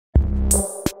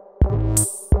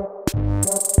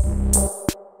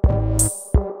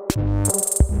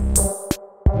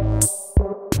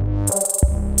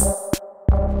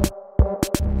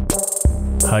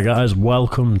Hi guys,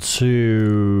 welcome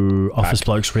to Office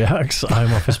Blokes Reacts.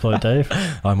 I'm Office Bloke Dave.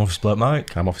 I'm Office Bloke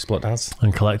Mike. I'm Office Bloke Daz.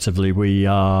 And collectively we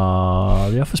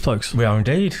are the Office Blokes. We are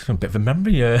indeed. A bit of a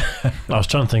memory. I was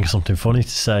trying to think of something funny to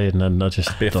say and then I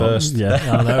just be a first. Yeah,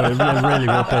 I know, it really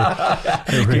would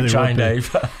be. It really Keep trying, would be.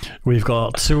 Dave. We've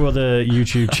got 2 other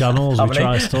YouTube channels. We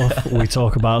try stuff, we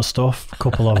talk about stuff, a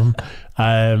couple of them.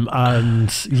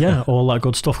 And yeah, all that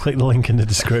good stuff. Click the link in the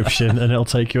description and it'll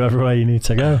take you everywhere you need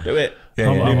to go. Do it.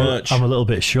 Yeah, new merch. I'm a little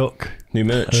bit shook. New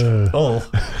merch.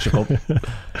 Shook up.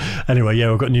 Anyway, yeah,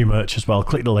 we've got new merch as well.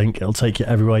 Click the link. It'll take you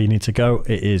everywhere you need to go.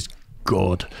 It is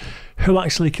good. Who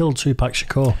actually killed Tupac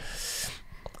Shakur?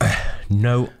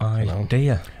 No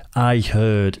idea. I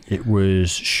heard it was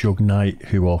Suge Knight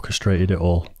who orchestrated it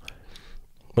all.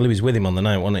 Well, he was with him on the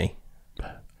night, wasn't he?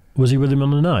 Was he with him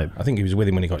on the night? I think he was with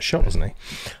him when he got shot, wasn't he?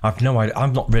 I've no idea.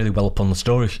 I'm not really well up on the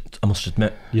story, I must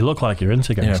admit. You look like you're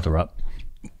into gangster rap.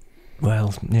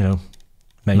 Well, you know,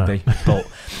 maybe. No. But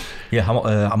yeah,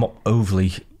 I'm not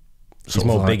overly... He's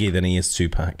more Biggie than he is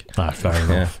Tupac. Fair enough.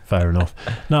 Yeah. Fair enough.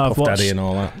 No, I've watched, Daddy and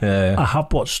all that. Yeah. I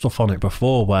have watched stuff on it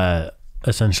before where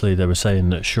essentially they were saying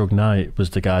that Suge Knight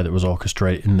was the guy that was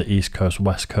orchestrating the East Coast,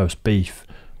 West Coast beef,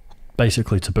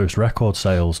 basically to boost record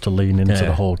sales, to lean into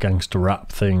the whole gangster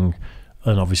rap thing,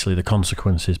 and obviously the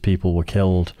consequences, people were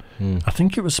killed. I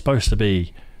think it was supposed to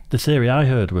be, the theory I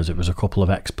heard was it was a couple of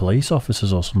ex-police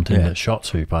officers or something that shot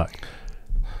Tupac,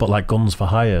 but like guns for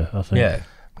hire, I think. Yeah.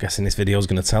 I'm guessing this video's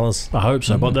going to tell us. I hope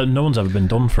so, but then no one's ever been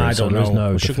done for it. I don't know.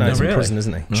 No, Suge Knight's in prison,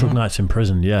 isn't he? Suge Knight's in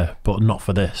prison, yeah, but not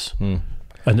for this. And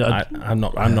I'm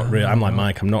not really. I'm like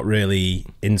Mike. I'm not really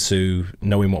into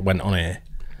knowing what went on here.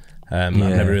 I've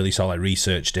never really sort of like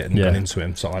researched it and gone into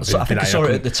him. I think I saw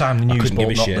it at the time, the news,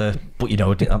 but you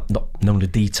know, I've not known the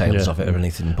details of it or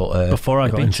anything. But before I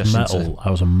got into metal, I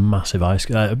was a massive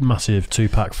massive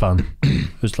Tupac fan.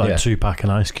 It was like Tupac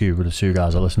and Ice Cube were the 2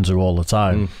 guys I listened to all the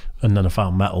time. And then I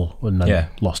found metal and then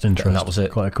lost interest. And that was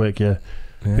it. Quite quick, yeah.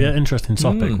 But yeah, interesting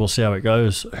topic. We'll see how it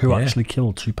goes. Who actually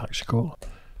killed Tupac Shakur?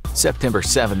 September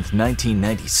 7th,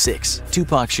 1996.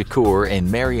 Tupac Shakur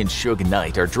and Marion Suge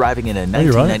Knight are driving in a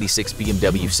 1996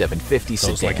 BMW 750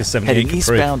 sedan, heading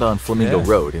eastbound on Flamingo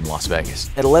Road in Las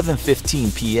Vegas. At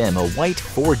 11:15 p.m., a white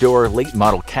 4-door late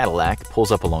model Cadillac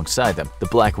pulls up alongside them. The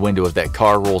black window of that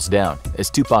car rolls down. As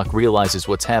Tupac realizes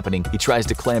what's happening, he tries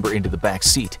to clamber into the back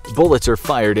seat. Bullets are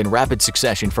fired in rapid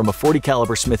succession from a .40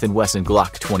 caliber Smith & Wesson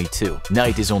Glock 22.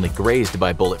 Knight is only grazed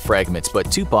by bullet fragments,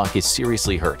 but Tupac is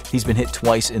seriously hurt. He's been hit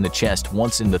twice in the chest,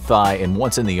 once in the thigh, and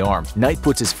once in the arm. Knight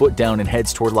puts his foot down and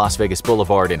heads toward Las Vegas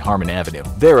Boulevard and Harmon Avenue.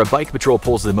 There, a bike patrol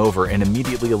pulls them over and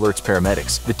immediately alerts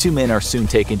paramedics. The 2 men are soon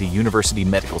taken to University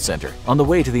Medical Center. On the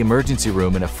way to the emergency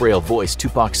room, in a frail voice,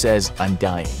 Tupac says, "I'm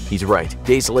dying." He's right.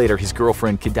 Days later, his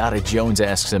girlfriend, Kidada Jones,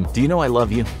 asks him, "Do you know I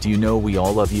love you? Do you know we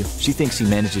all love you?" She thinks he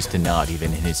manages to nod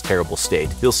even in his terrible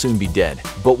state. He'll soon be dead.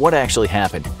 But what actually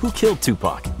happened? Who killed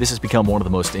Tupac? This has become one of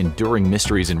the most enduring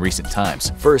mysteries in recent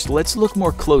times. First, let's look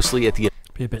more closely at the...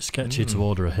 Be a bit sketchy to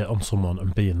order a hit on someone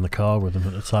and be in the car with them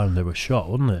at the time they were shot,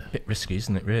 wouldn't it? A bit risky,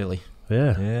 isn't it, really?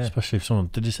 Yeah, especially if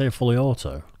someone... Did you say fully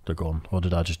auto, the gun? Or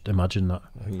did I just imagine that?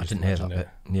 I didn't hear that bit.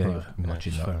 Yeah, right.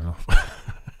 Imagine that. Fair enough.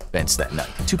 Events that night.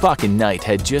 Tupac and Knight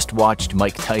had just watched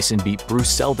Mike Tyson beat Bruce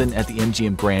Seldon at the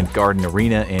MGM Grand Garden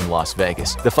Arena in Las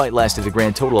Vegas. The fight lasted a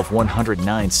grand total of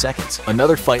 109 seconds.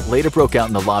 Another fight later broke out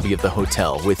in the lobby of the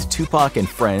hotel with Tupac and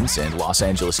friends and Los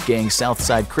Angeles gang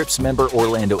Southside Crips member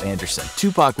Orlando Anderson.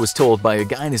 Tupac was told by a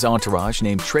guy in his entourage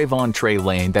named Trayvon Trey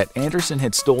Lane that Anderson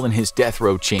had stolen his death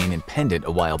row chain and pendant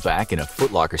a while back in a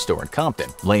Foot Locker store in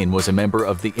Compton. Lane was a member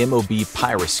of the MOB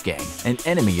Pyrus gang, an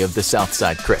enemy of the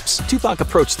Southside Crips. Tupac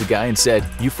approached the guy and said,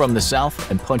 "You from the South?"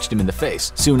 and punched him in the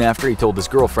face. Soon after, he told his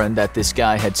girlfriend that this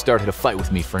guy had started a fight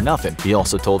with me for nothing. He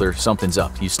also told her, "Something's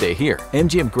up, you stay here."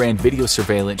 MGM Grand video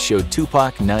surveillance showed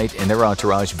Tupac, Knight, and their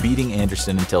entourage beating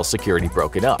Anderson until security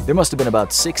broke it up. There must have been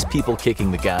about 6 people kicking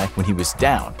the guy when he was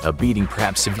down, a beating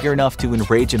perhaps severe enough to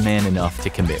enrage a man enough to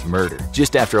commit murder.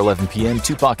 Just after 11 p.m.,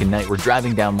 Tupac and Knight were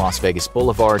driving down Las Vegas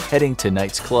Boulevard, heading to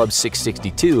Knight's Club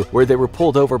 662, where they were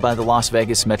pulled over by the Las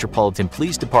Vegas Metropolitan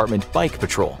Police Department Bike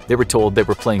Patrol. They were told they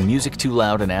were playing music too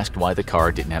loud and asked why the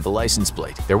car didn't have a license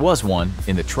plate. There was one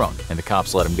in the trunk, and the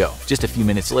cops let him go. Just a few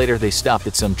minutes later, they stopped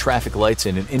at some traffic lights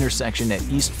in an intersection at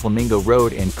East Flamingo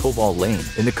Road and Koval Lane.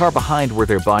 In the car behind were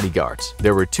their bodyguards.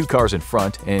 There were 2 cars in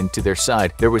front, and to their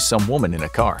side, there was some woman in a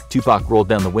car. Tupac rolled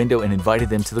down the window and invited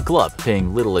them to the club,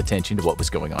 paying little attention to what was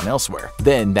going on elsewhere.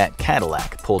 Then that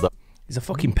Cadillac pulled up. He's a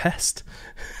fucking pest.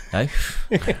 Hey?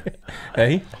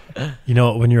 Hey? You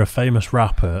know what, when you're a famous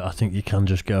rapper, I think you can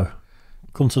just go,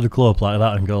 come to the club like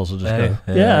that and girls will just go,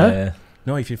 yeah.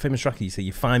 No, if you're a famous tracker, you say,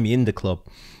 you find me in the club.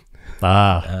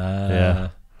 Yeah.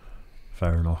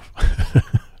 Fair enough.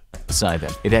 Beside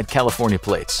them. It had California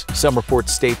plates. Some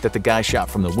reports state that the guy shot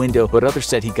from the window, but others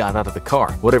said he got out of the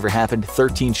car. Whatever happened,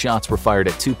 13 shots were fired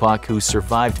at Tupac, who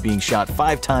survived being shot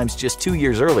 5 times just 2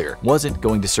 years earlier. Wasn't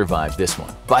going to survive this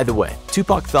one. By the way,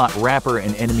 Tupac thought rapper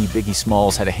and enemy Biggie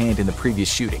Smalls had a hand in the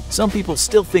previous shooting. Some people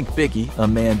still think Biggie, a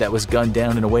man that was gunned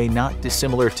down in a way not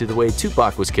dissimilar to the way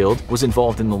Tupac was killed, was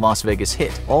involved in the Las Vegas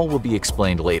hit. All will be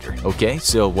explained later. Okay,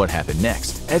 so what happened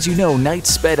next? As you know, Knight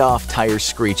sped off, tires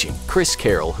screeching. Chris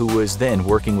Carroll, who was then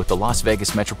working with the Las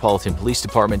Vegas Metropolitan Police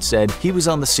Department, said he was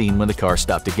on the scene when the car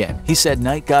stopped again. He said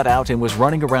Knight got out and was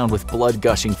running around with blood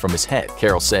gushing from his head.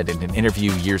 Carroll said in an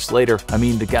interview years later, "I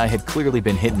mean, the guy had clearly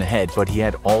been hit in the head, but he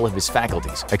had all of his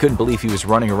faculties. I couldn't believe he was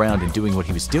running around and doing what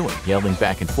he was doing, yelling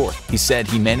back and forth." He said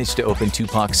he managed to open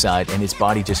Tupac's side and his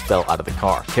body just fell out of the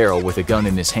car. Carroll, with a gun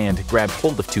in his hand, grabbed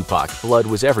hold of Tupac. Blood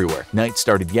was everywhere. Knight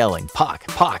started yelling, "Pac,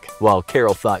 Pac," while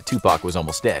Carroll thought Tupac was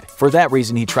almost dead. For that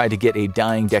reason, he tried to get a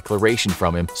dying declaration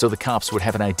from him so the cops would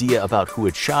have an idea about who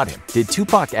had shot him. Did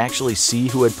Tupac actually see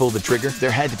who had pulled the trigger?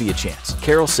 There had to be a chance.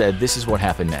 Carroll said, "This is what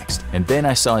happened next. And then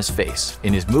I saw his face.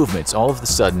 In his movements, all of a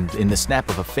sudden, in the snap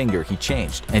of a finger, he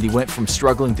changed. And he went from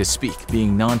struggling to speak,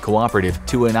 being non-cooperative,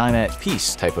 to an I'm at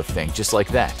peace type of thing, just like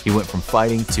that. He went from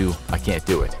fighting to I can't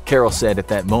do it." Carroll said at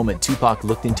that moment, Tupac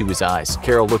looked into his eyes.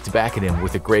 Carroll looked back at him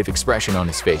with a grave expression on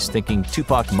his face, thinking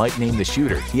Tupac might name the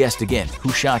shooter. He asked again,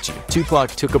 "Who shot you?"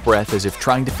 Tupac took a breath as if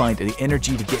trying to find the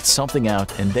energy to get something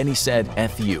out, and then he said,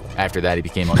 "F you." After that, he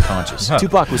became unconscious.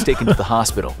 Tupac was taken to the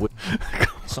hospital.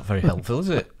 It's not very helpful, is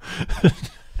it?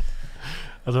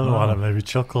 I don't know why that made me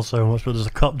chuckle so much, but there's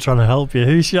a cop trying to help you.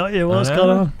 Who shot you? What's going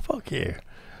on? Fuck you.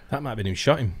 That might have been who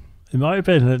shot him. It might have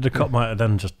been. The cop might have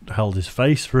then just held his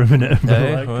face for a minute and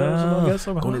been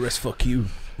like, Gonna risk fuck you.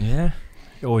 Yeah.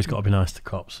 You always got to be nice to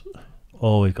cops.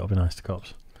 Always got to be nice to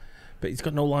cops. But he's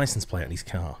got no license plate on his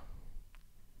car.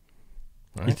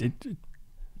 Right?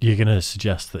 You're going to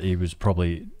suggest that he was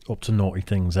probably up to naughty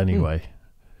things anyway.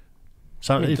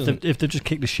 So if they just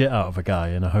kicked the shit out of a guy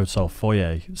in a hotel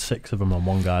foyer, 6 of them on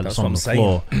one guy that's on the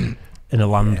floor, in a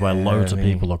land where loads of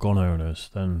people are gun owners,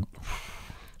 then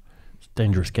it's a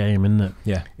dangerous game, isn't it?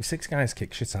 Yeah. If 6 guys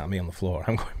kick shit out of me on the floor,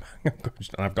 I'm going back,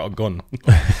 and I've got a gun.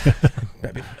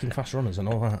 Better be fucking fast runners and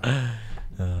all that.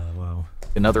 Wow.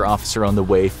 Another officer on the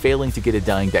way, failing to get a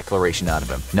dying declaration out of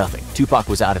him. Nothing. Tupac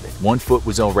was out of it. 1 foot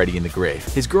was already in the grave.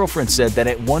 His girlfriend said that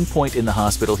at one point in the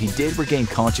hospital, he did regain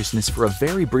consciousness for a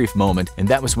very brief moment, and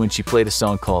that was when she played a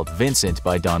song called Vincent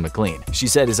by Don McLean. She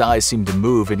said his eyes seemed to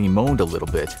move and he moaned a little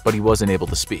bit, but he wasn't able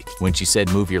to speak. When she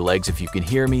said, "Move your legs if you can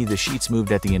hear me," the sheets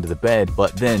moved at the end of the bed,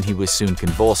 but then he was soon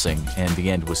convulsing, and the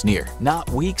end was near. Not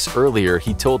weeks earlier,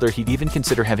 he told her he'd even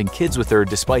consider having kids with her,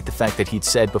 despite the fact that he'd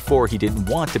said before he didn't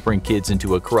want to bring kids into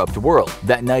a corrupt world.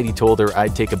 That night he told her,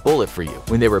 "I'd take a bullet for you."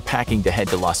 When they were packing to head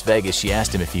to Las Vegas, she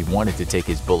asked him if he wanted to take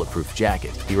his bulletproof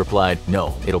jacket. He replied,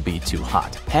 "No, it'll be too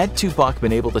hot." Had Tupac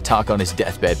been able to talk on his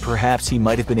deathbed, perhaps he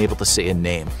might have been able to say a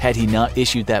name. Had he not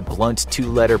issued that blunt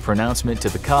 2-letter pronouncement to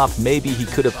the cop, maybe he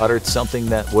could have uttered something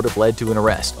that would have led to an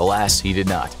arrest. Alas, he did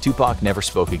not. Tupac never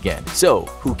spoke again. So,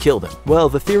 who killed him? Well,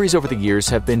 the theories over the years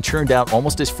have been churned out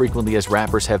almost as frequently as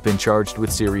rappers have been charged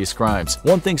with serious crimes.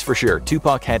 One thing's for sure,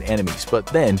 Tupac had enemies, but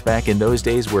then, back in those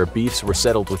days where beefs were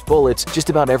settled with bullets, just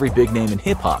about every big name in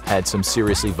hip-hop had some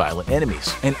seriously violent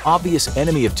enemies. An obvious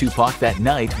enemy of Tupac that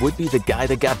night would be the guy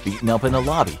that got beaten up in the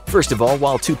lobby. First of all,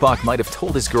 while Tupac might have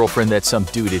told his girlfriend that some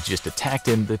dude had just attacked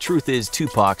him, the truth is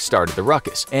Tupac started the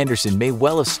ruckus. Anderson may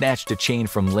well have snatched a chain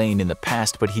from Lane in the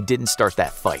past, but he didn't start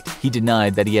that fight. He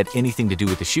denied that he had anything to do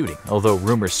with the shooting, although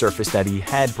rumors surfaced that he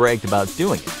had bragged about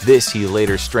doing it. This he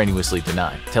later strenuously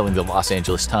denied, telling the Los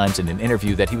Angeles Times in an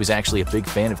interview that he was actually a big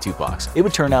fan of Tupac's. It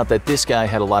would turn out that this guy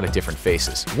had a lot of different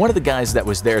faces. One of the guys that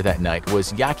was there that night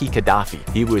was Yaki Gaddafi.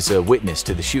 He was a witness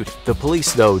to the shooting. The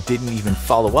police, though, didn't even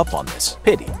follow up on this.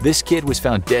 Pity. This kid was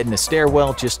found dead in a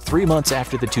stairwell just 3 months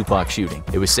after the Tupac shooting.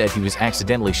 It was said he was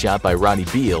accidentally shot by Roddy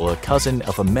Beal, a cousin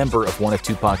of a member of one of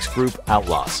Tupac's group,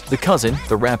 Outlaws. The cousin,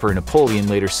 the rapper Napoleon,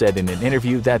 later said in an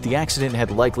interview that the accident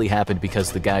had likely happened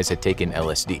because the guys had taken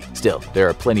LSD. Still, there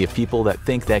are plenty of people that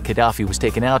think that Gaddafi was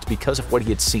taken out because of what he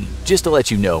had seen. Just to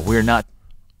let you know, we're not...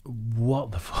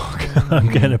 What the fuck? I'm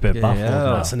getting a bit baffled.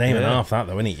 Yeah, that's a name and a half, that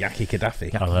though, isn't it? Yaki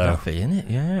Gaddafi. Gaddafi, innit?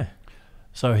 Yeah.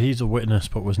 So he's a witness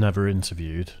but was never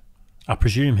interviewed. I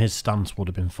presume his stance would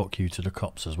have been "fuck you" to the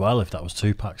cops as well if that was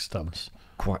Tupac's stance.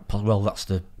 Well, that's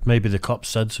the... Maybe the cops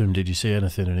said to him, "Did you see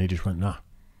anything?" And he just went, "Nah."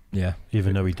 Yeah.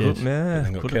 Even though he did. Yeah.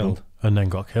 And got killed. And then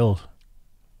got killed.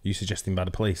 You suggesting by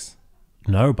the police?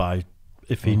 No,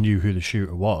 if he knew who the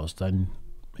shooter was, then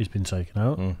he's been taken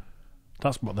out.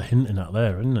 That's what they're hinting at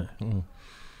there, isn't it?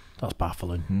 That's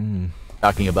baffling.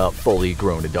 Talking about fully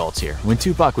grown adults here. When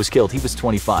Tupac was killed, he was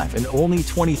 25 and only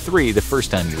 23 the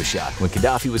first time he was shot. When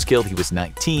Gaddafi was killed, he was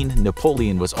 19.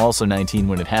 Napoleon was also 19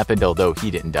 when it happened, although he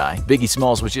didn't die. Biggie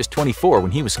Smalls was just 24 when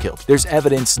he was killed. There's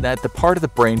evidence that the part of the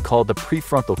brain called the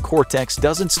prefrontal cortex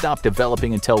doesn't stop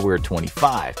developing until we're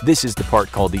 25. This is the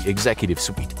part called the executive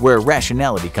suite, where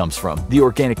rationality comes from, the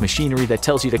organic machinery that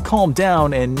tells you to calm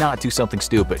down and not do something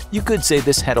stupid. You could say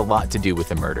this had a lot to do with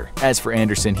the murder. As for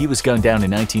Anderson, he was gunned down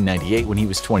in 1998 when he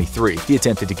was 23. He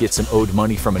attempted to get some owed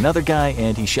money from another guy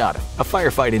and he shot him. A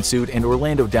firefight ensued and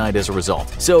Orlando died as a result.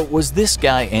 So was this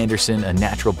guy Anderson a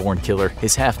natural-born killer?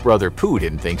 His half-brother Pooh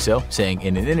didn't think so, saying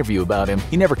in an interview about him,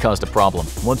 he never caused a problem.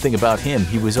 One thing about him,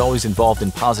 he was always involved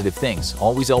in positive things.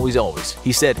 Always, always, always.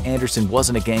 He said Anderson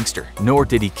wasn't a gangster, nor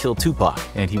did he kill Tupac,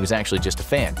 and he was actually just a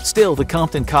fan. Still, the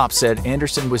Compton cops said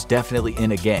Anderson was definitely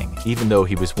in a gang, even though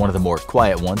he was one of the more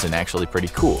quiet ones and actually pretty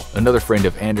cool. Another friend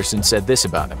of Anderson said this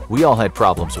about him: "We all had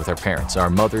problems with our parents. Our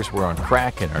mothers were on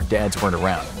crack and our dads weren't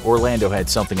around. Orlando had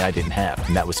something I didn't have,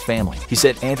 and that was family." He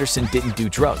said Anderson didn't do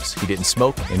drugs, he didn't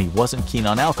smoke, and he wasn't keen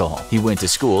on alcohol. He went to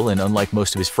school, and unlike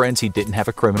most of his friends, he didn't have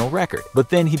a criminal record. But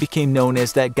then he became known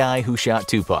as that guy who shot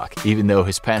Tupac, even though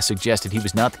his past suggested he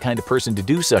was not the kind of person to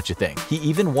do such a thing. He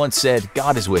even once said,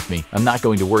 "God is with me. I'm not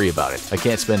going to worry about it. I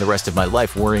can't spend the rest of my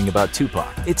life worrying about Tupac."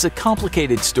 It's a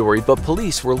complicated story, but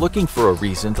police were looking for a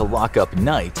reason to lock up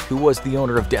Knight, who was the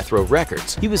owner of Death Row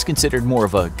Records. He was considered more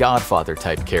of a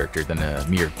Godfather-type character than a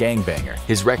mere gangbanger.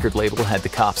 His record label had the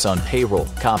cops on payroll,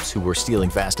 cops who were stealing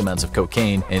vast amounts of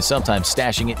cocaine and sometimes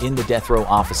stashing it in the death row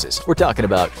offices. We're talking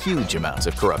about huge amounts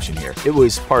of corruption here. It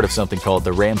was part of something called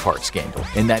the Rampart scandal,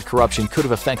 and that corruption could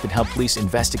have affected how police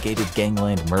investigated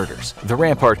gangland murders. The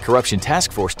Rampart Corruption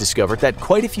Task Force discovered that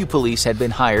quite a few police had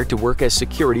been hired to work as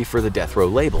security for the death row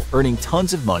label, earning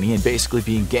tons of money and basically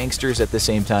being gangsters at the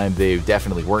same time they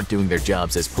definitely weren't doing their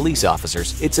jobs as police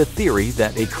officers. It's a theory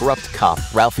that a corrupt cop,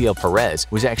 Rafael Perez,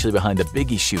 was actually behind the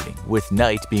Biggie shooting, with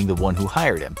Knight being the one who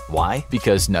hired him. Why?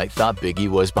 Because Knight thought Biggie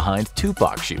was behind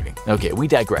Tupac shooting. Okay, we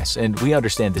digress, and we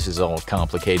understand this is all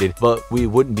complicated, but we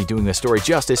wouldn't be doing the story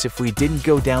justice if we didn't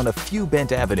go down a few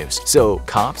bent avenues. So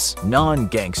cops,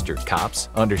 non-gangster cops,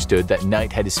 understood that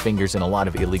Knight had his fingers in a lot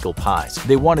of illegal pies.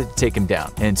 They wanted to take him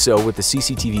down, and so with the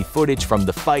CCTV footage from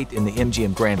the fight in the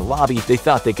MGM Grand lobby, they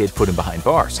thought they could put him behind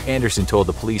bars. Anderson told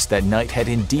the police that Knight had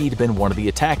indeed been one of the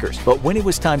attackers, but when it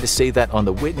was time to say that on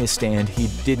the witness stand, he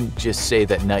didn't just say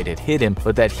that Knight had hit him,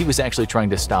 but that he was actually trying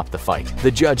to stop the fight.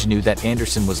 The judge knew that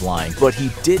Anderson was lying, but he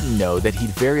didn't know that he'd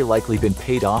very likely been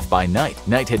paid off by Knight.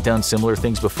 Knight had done similar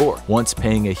things before, once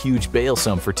paying a huge bail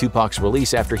sum for Tupac's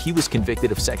release after he was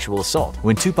convicted of sexual assault.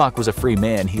 When Tupac was a free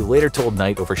man, he later told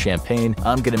Knight over champagne,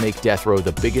 "I'm gonna make Death Row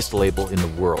the biggest label in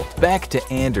the world." Back to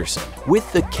Anderson.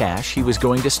 With the cash, he was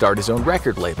going to start his own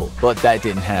record label, but that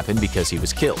didn't happen because he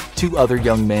was killed. Two other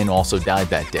young men also died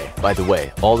that day. By the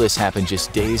way, all this happened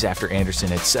just days after Anderson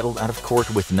had settled out of court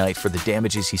with Knight for the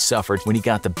damages he suffered when he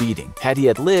got the beating. Had he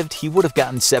had lived, he would have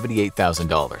gotten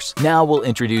 $78,000. Now we'll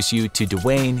introduce you to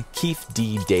Dwayne Keefe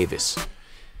D. Davis.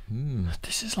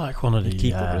 This is like one of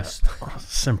the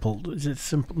simple. Is it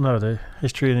simple? No, the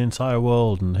history of the entire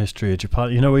world and history of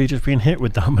Japan. You know, where you've just been hit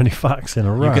with that many facts in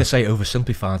a row. You're going to say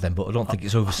oversimplified then, but I don't think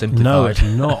it's oversimplified. No, it's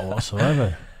not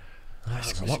whatsoever.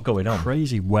 There's a lot going on.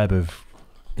 Crazy web of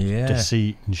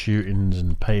deceit and shootings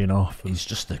and paying off. It's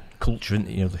just the culture,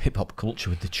 you know, the hip hop culture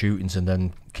with the shootings and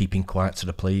then keeping quiet to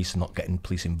the police and not getting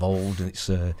police involved. And it's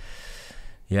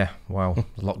wow,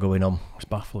 a lot going on. It's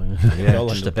baffling. Yeah,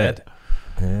 just a bit.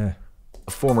 Yeah.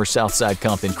 A former Southside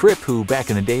Compton Crip who back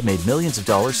in the day made millions of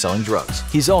dollars selling drugs.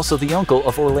 He's also the uncle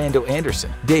of Orlando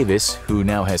Anderson. Davis, who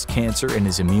now has cancer and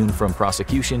is immune from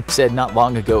prosecution, said not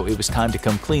long ago it was time to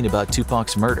come clean about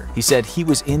Tupac's murder. He said he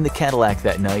was in the Cadillac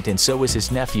that night and so was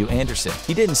his nephew Anderson.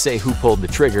 He didn't say who pulled the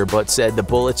trigger, but said the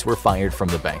bullets were fired from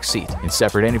the back seat. In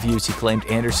separate interviews, he claimed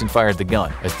Anderson fired the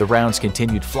gun. "As the rounds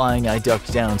continued flying, I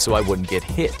ducked down so I wouldn't get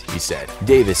hit," he said.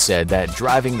 Davis said that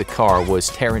driving the car was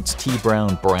Terrence T.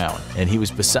 Brown, and he was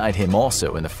beside him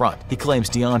also in the front. He claims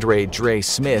DeAndre Dre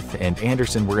Smith and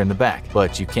Anderson were in the back,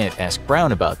 but you can't ask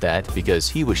Brown about that because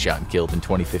he was shot and killed in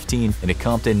 2015 in a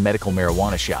Compton medical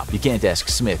marijuana shop. You can't ask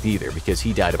Smith either because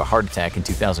he died of a heart attack in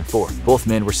 2004. Both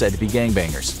men were said to be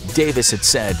gangbangers. Davis had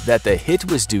said that the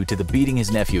hit was due to the beating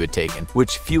his nephew had taken,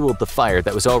 which fueled the fire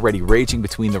that was already raging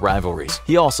between the rivalries.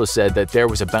 He also said that there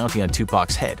was a bounty on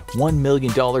Tupac's head, $1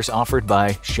 million offered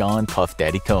by Sean Puff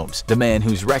Daddy Combs, the man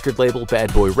whose record label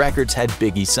Bad Boy Records had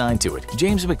Biggie signed to it.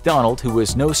 James McDonald, who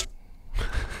was no...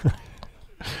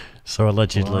 So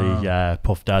allegedly,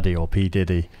 Puff Daddy or P.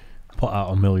 Diddy put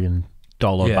out $1 million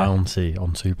bounty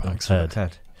on Tupac's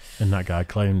head, and that guy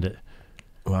claimed it.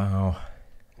 Wow.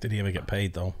 Did he ever get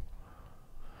paid though?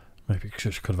 Maybe he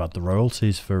just could have had the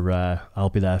royalties for "I'll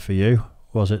Be There For You."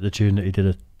 Was it the tune that he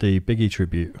did the Biggie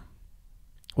tribute?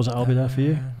 Was it "I'll Be There For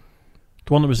You"?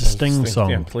 The one that was a Sting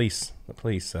song. Yeah, Police. The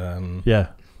Police. Yeah.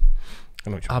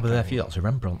 I'll Be There For You. That's a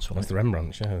Rembrandt song. That's the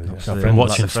Rembrandt. Yeah. I've been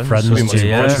watching Friends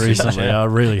too much recently. I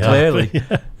really have. Clearly.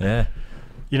 Yeah.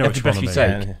 You know Every breath you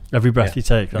take. Every breath you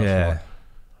take. That's Yeah.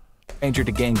 Stranger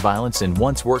to gang violence and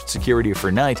once worked security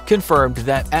for Knight, confirmed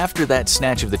that after that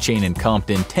snatch of the chain in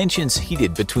Compton, tensions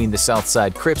heated between the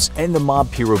Southside Crips and the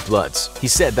mob hero Bloods. He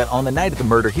said that on the night of the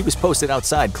murder, he was posted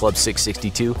outside Club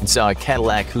 662 and saw a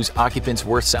Cadillac whose occupants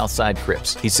were Southside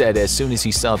Crips. He said as soon as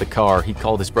he saw the car, he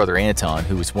called his brother Anton,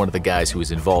 who was one of the guys who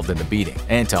was involved in the beating.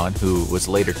 Anton, who was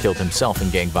later killed himself in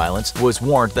gang violence, was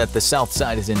warned that the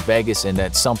Southside is in Vegas and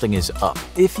that something is up.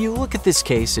 If you look at this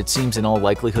case, it seems in all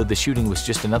likelihood the shooting was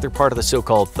just another part of the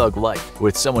so-called thug life,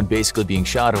 with someone basically being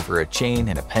shot over a chain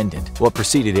and a pendant. What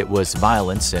preceded it was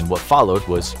violence, and what followed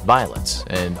was violence,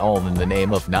 and all in the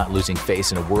name of not losing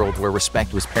face in a world where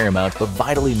respect was paramount but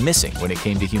vitally missing when it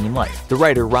came to human life. The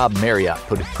writer Rob Marriott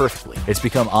put it perfectly. It's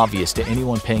become obvious to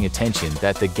anyone paying attention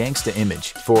that the gangsta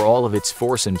image, for all of its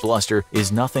force and bluster,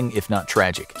 is nothing if not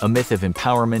tragic. A myth of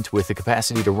empowerment with the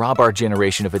capacity to rob our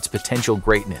generation of its potential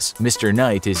greatness. Mr.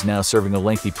 Knight is now serving a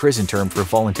lengthy prison term for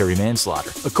voluntary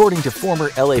manslaughter. According to former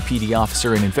LAPD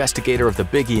officer and investigator of the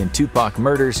Biggie and Tupac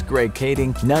murders, Greg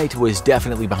Kading, Knight was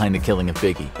definitely behind the killing of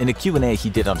Biggie. In a Q&A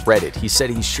he did on Reddit, he said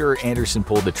he's sure Anderson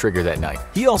pulled the trigger that night.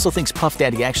 He also thinks Puff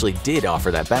Daddy actually did offer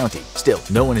that bounty. Still,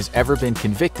 no one has ever been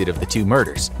convicted of the two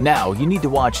murders. Now, you need to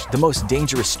watch The Most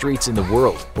Dangerous Streets in the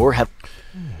World, or have...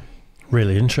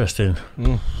 really interesting.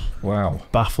 Wow.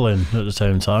 Baffling at the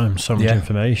same time. So much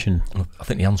information. I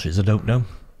think the answer is I don't know.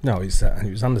 No, it was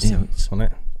Anderson, wasn't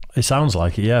it? It sounds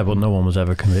like it, yeah, but no one was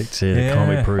ever convicted. It can't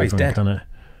be proven, he's dead. Can it?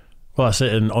 Well, that's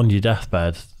it. And on your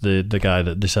deathbed, the guy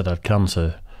that they said had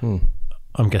cancer,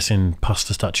 I'm guessing past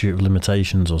the statute of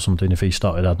limitations or something if he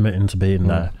started admitting to being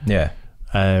there. Yeah.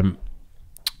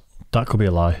 That could be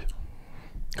a lie.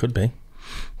 Could be.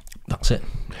 That's it.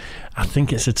 I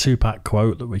think it's a Tupac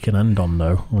quote that we can end on,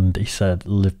 though, when he said,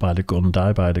 "Live by the gun,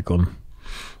 die by the gun."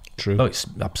 True. Oh, it's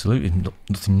absolutely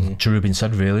nothing true been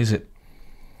said, really, is it?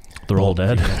 They're all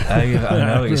dead. I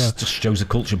know, it just shows the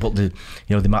culture, but the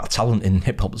amount of talent in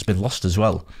hip hop that's been lost as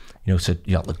well. So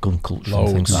the gun culture and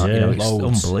things like that.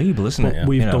 It's unbelievable, isn't it?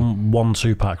 We've done one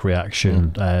Tupac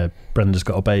reaction. Brenda's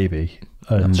Got a Baby,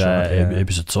 and it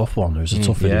was a tough one. It was a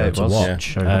tough video to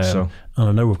watch. Yeah, and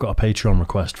I know we've got a Patreon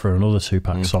request for another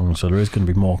Tupac song, so there is going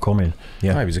to be more coming.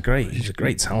 Yeah, he was a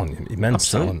great talent, immense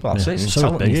talent. Well, it's so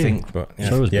talent. Biggie, You think, but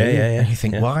so was Biggie. And you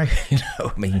think, why?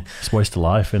 I mean, it's a waste of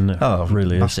life, isn't it? Oh,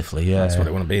 really massively. is. Yeah, that's what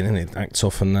it want to be, isn't it? Act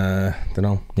tough and don't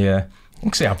know. Yeah. I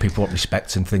can see how people want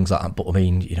respect and things like that, but I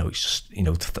mean, it's just,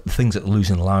 the things that they're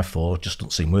losing their life for just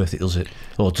don't seem worth it, does it?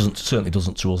 Or certainly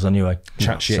doesn't to us anyway.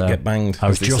 Chat shit, get banged. I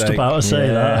was just about to say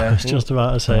that. I was just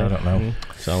about to say I don't know.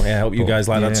 So, I hope you guys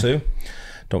like that too.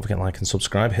 Don't forget to like and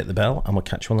subscribe, hit the bell, and we'll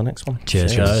catch you on the next one.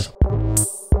 Cheers. Guys.